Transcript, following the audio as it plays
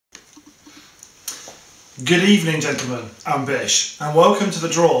Good evening, gentlemen and Bish, and welcome to the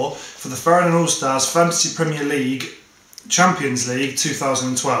draw for the Faringdon All-Stars Fantasy Premier League Champions League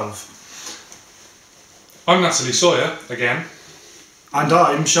 2012. I'm Natalie Sawyer, again. And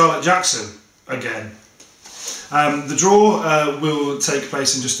I'm Charlotte Jackson, again. The draw will take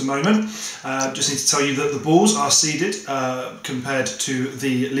place in just a moment. Just need to tell you that the balls are seeded compared to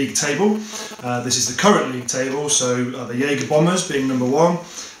the league table. This is the current league table, so the Jaeger Bombers being number 1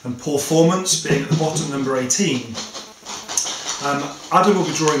 and Performance being at the bottom, number 18. Adam will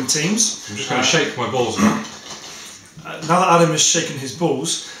be drawing the teams. I'm just going to shake my balls now. Now that Adam has shaken his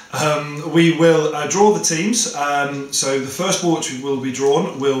balls, we will draw the teams. So the first ball which will be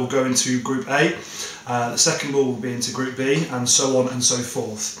drawn will go into Group A. The second ball will be into Group B, and so on and so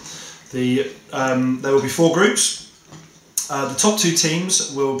forth. There will be 4 groups. The top 2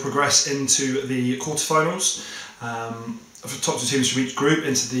 teams will progress into the quarterfinals. The top 2 teams from each group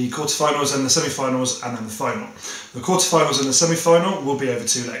into the quarterfinals and the semi-finals, and then the final. The quarterfinals and the semi-final will be over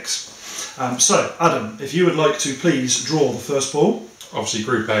 2 legs. So, Adam, if you would like to please draw the first ball. Obviously,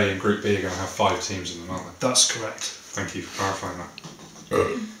 Group A and Group B are going to have 5 teams in them, aren't they? That's correct. Thank you for clarifying that.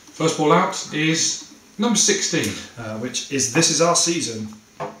 First ball out is number 16. Which is This Is Our Season.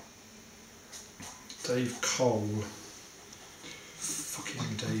 Dave Cole.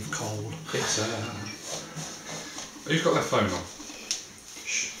 Fucking Dave Cole. It's Who's got their phone on?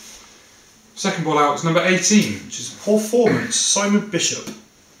 Shh. Second ball out is number 18. Which is Performance, Simon Bishop.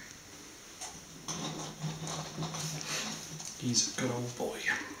 He's a good old boy.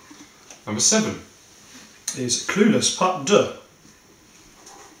 Number 7 is Clueless Part 2.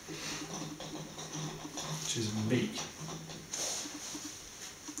 Which is me.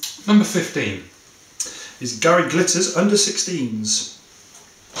 Number 15 is Gary Glitter's Under 16s.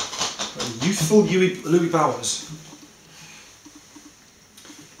 Youthful Louis Bowers.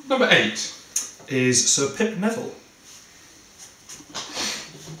 Number 8 is Sir Pip Neville.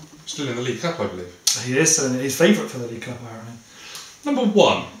 Still in the League Cup, I believe. He is, and his favourite for the League Cup, apparently. Number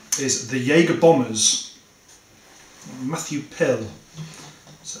 1 is the Jaeger Bombers. Matthew Pill.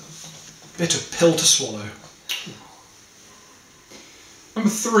 It's a bitter pill to swallow. Number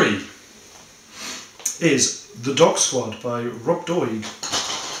 3 is The Dog Squad by Rob Doig.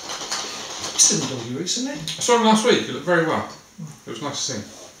 I've seen the doggy recently. I saw him last week, he looked very well. It was nice to see him.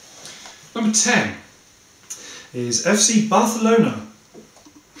 Number 10 is FC Barcelona.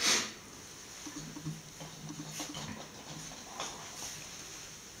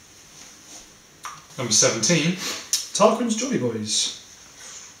 Number 17 Tarquin's Jolly Boys.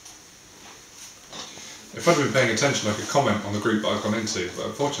 If I'd been paying attention, I could comment on the group that I've gone into, but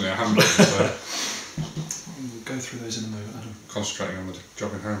unfortunately I haven't been, so we'll go through those in a moment, Adam. Concentrating on the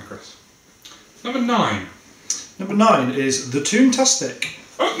job in hand, Chris. Number 9 Number 9 is The Toontastic.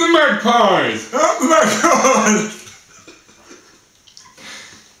 Up the Magpies! Up the Magpies!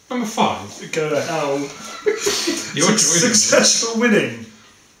 Number 5 Go to hell. You're Successful winning.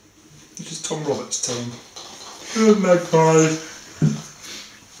 Which is Tom Roberts' team. Good Magpies.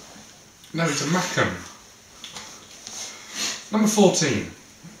 No, it's a Mackham. Number 14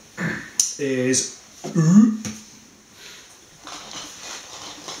 is Oop.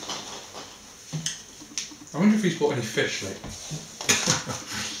 I wonder if he's bought any fish lately.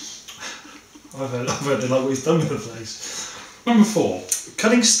 I've heard they like what he's done with the place. Number 4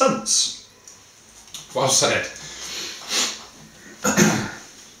 Cunning Stunts. Well said.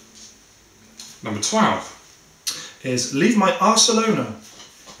 Number 12 is Leave My Barcelona.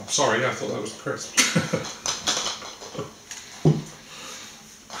 I'm sorry, I thought that was Chris.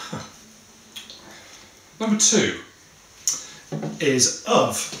 Number 2 is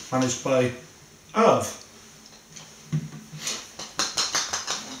Of, managed by Of.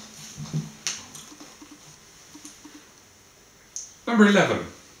 Number 11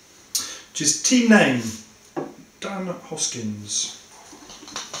 which is team name Dan Hoskins.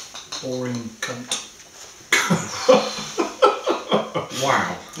 Boring cunt.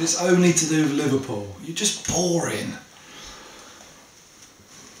 Wow. It's only to do with Liverpool. You're just boring.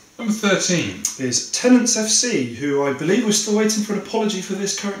 Number 13 is Tenants FC, who I believe we're still waiting for an apology for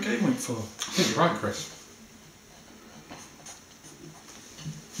this current game week for. I think you're right, Chris.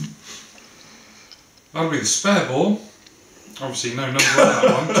 That'll be the spare ball. Obviously no number on that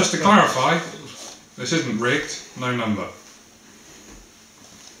one. Just to clarify, this isn't rigged, no number.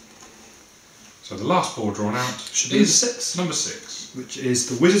 So the last ball drawn out should be 6. Number 6. Which is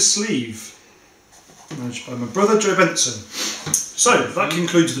the Wizard's Sleeve, managed by my brother Joe Benson. So that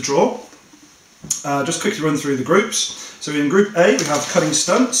concludes the draw. Just quickly run through the groups. So in Group A, we have Cutting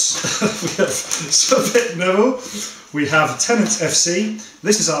Stunts, we have Subbit Neville, we have Tennant FC,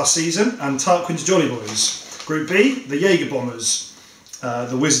 This Is Our Season, and Tarquin's Jolly Boys. Group B, the Jaeger Bombers,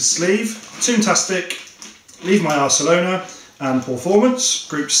 the Wizard Sleeve, Toontastic, Leave My Barcelona, and Performance.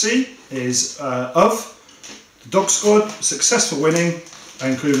 Group C is the Dog Squad, Successful Winning,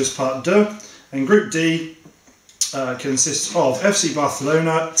 and Clueless Part 2. And Group D consists of FC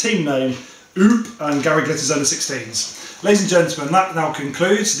Barcelona, Team Name, Oop, and Gary Glitter's Under 16s. Ladies and gentlemen, that now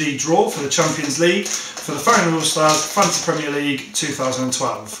concludes the draw for the Champions League for the Faringdon All-Stars Fantasy Premier League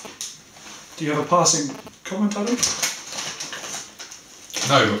 2012. Do you have a passing comment, Adam?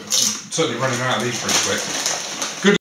 No, but I'm certainly running out of these pretty quick.